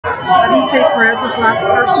How do you say Perez's last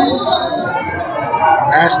person?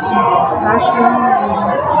 Ashton. Ashton.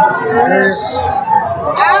 Perez.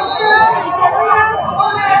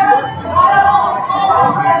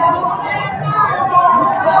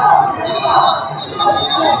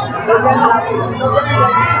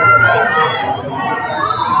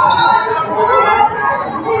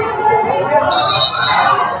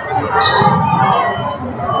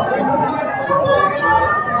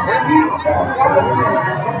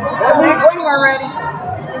 Next two are ready.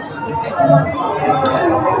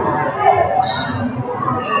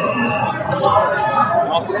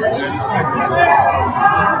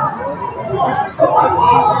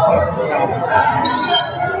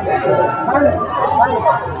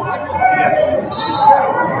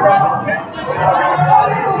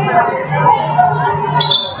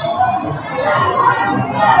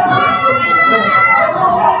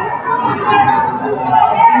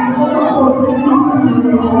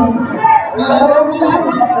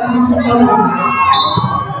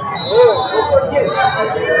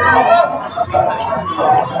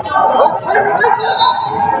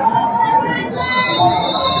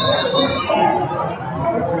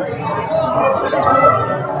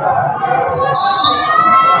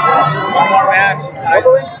 One more reaction.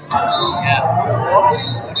 Yeah.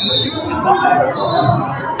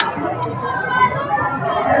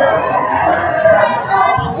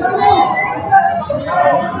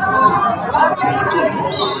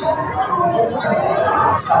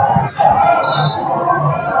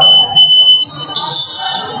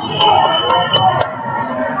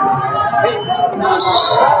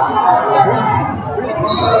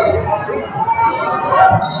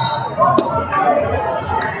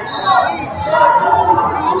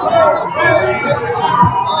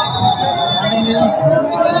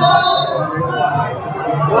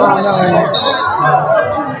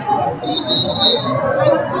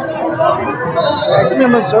 Give me a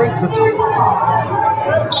Missouri cookie.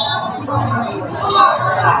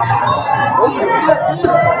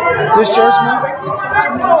 Is this yours,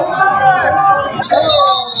 man?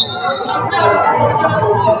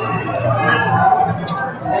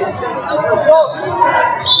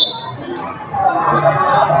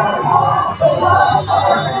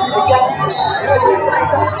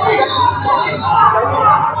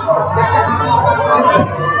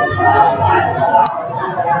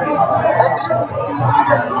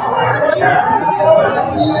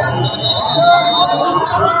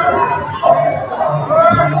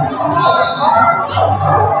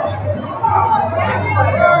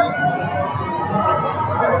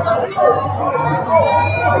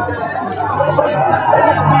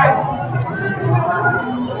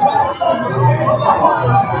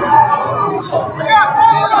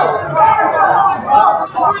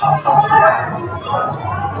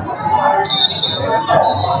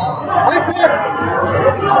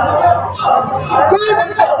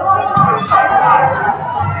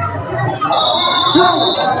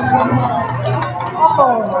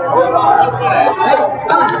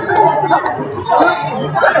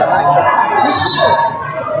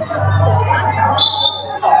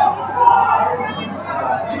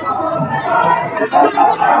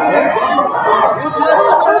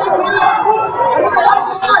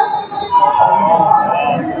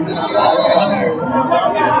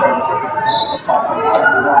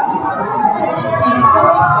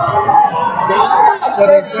 So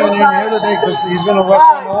they're training here today because he's going to work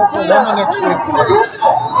on all for women next week.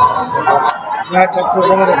 And I talked to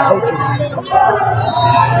one of the coaches.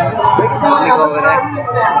 You go over there.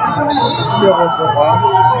 Be over for a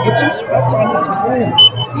while. Get some sweats on it to move.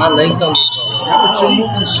 My legs don't get cold. Yeah, but you're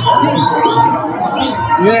moving slow.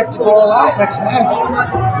 You have to go all out next match.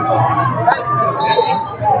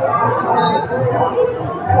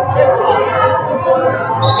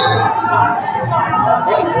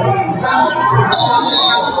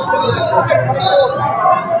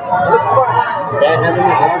 Dad, how many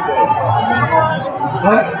hands are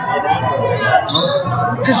Huh?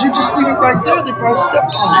 Because you just leave it right there, they probably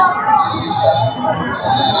stepped on it.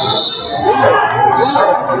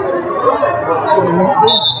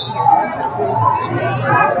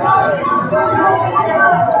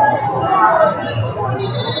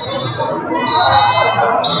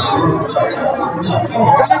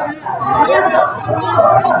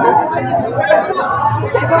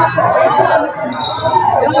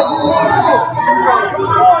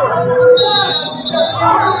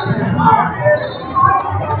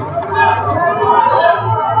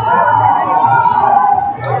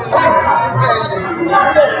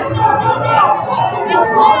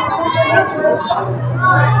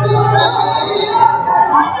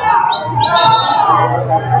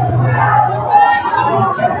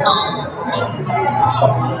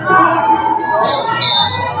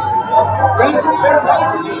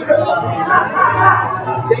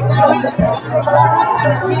 Look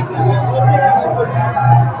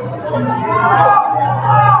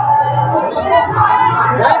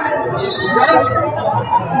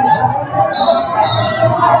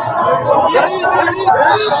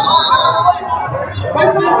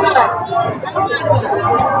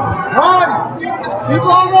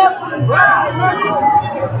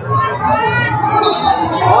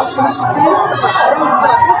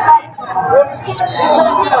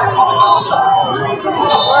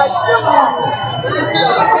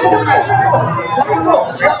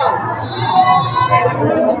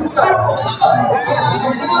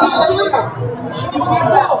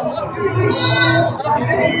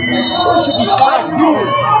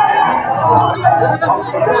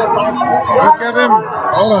at him.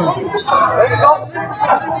 Hold on.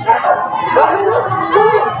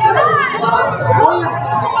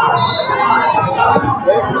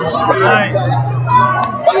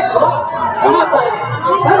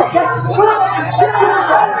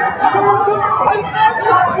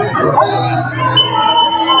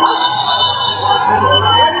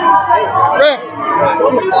 Well,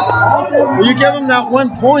 you give him that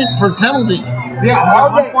 1 point for penalty. Yeah,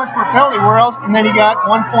 1 point for penalty. Where else? And then he got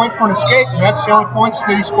 1 point for an escape, and that's the only points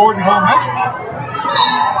that he scored in home match.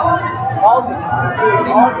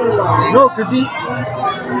 No, because he.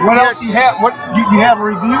 What else do you have? What you have a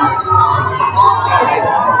review?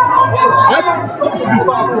 I thought the score should be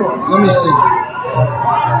 5-4. Let me see.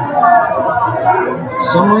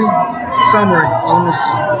 Summary. Let me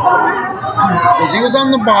see. Because he was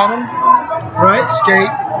on the bottom, right? Skate.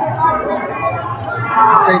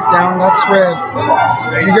 Take down. That's red.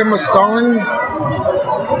 You give him a stalling.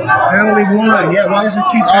 Penalty 1. Yeah, why is it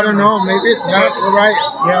 2? I don't know. Maybe. Yeah, you're right.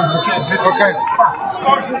 Yeah. Okay. Okay.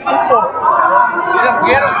 Scores the football.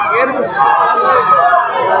 Get him.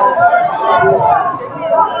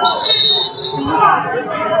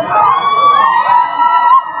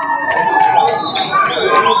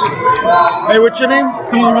 Hey, what's your name?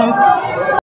 Come on, brother.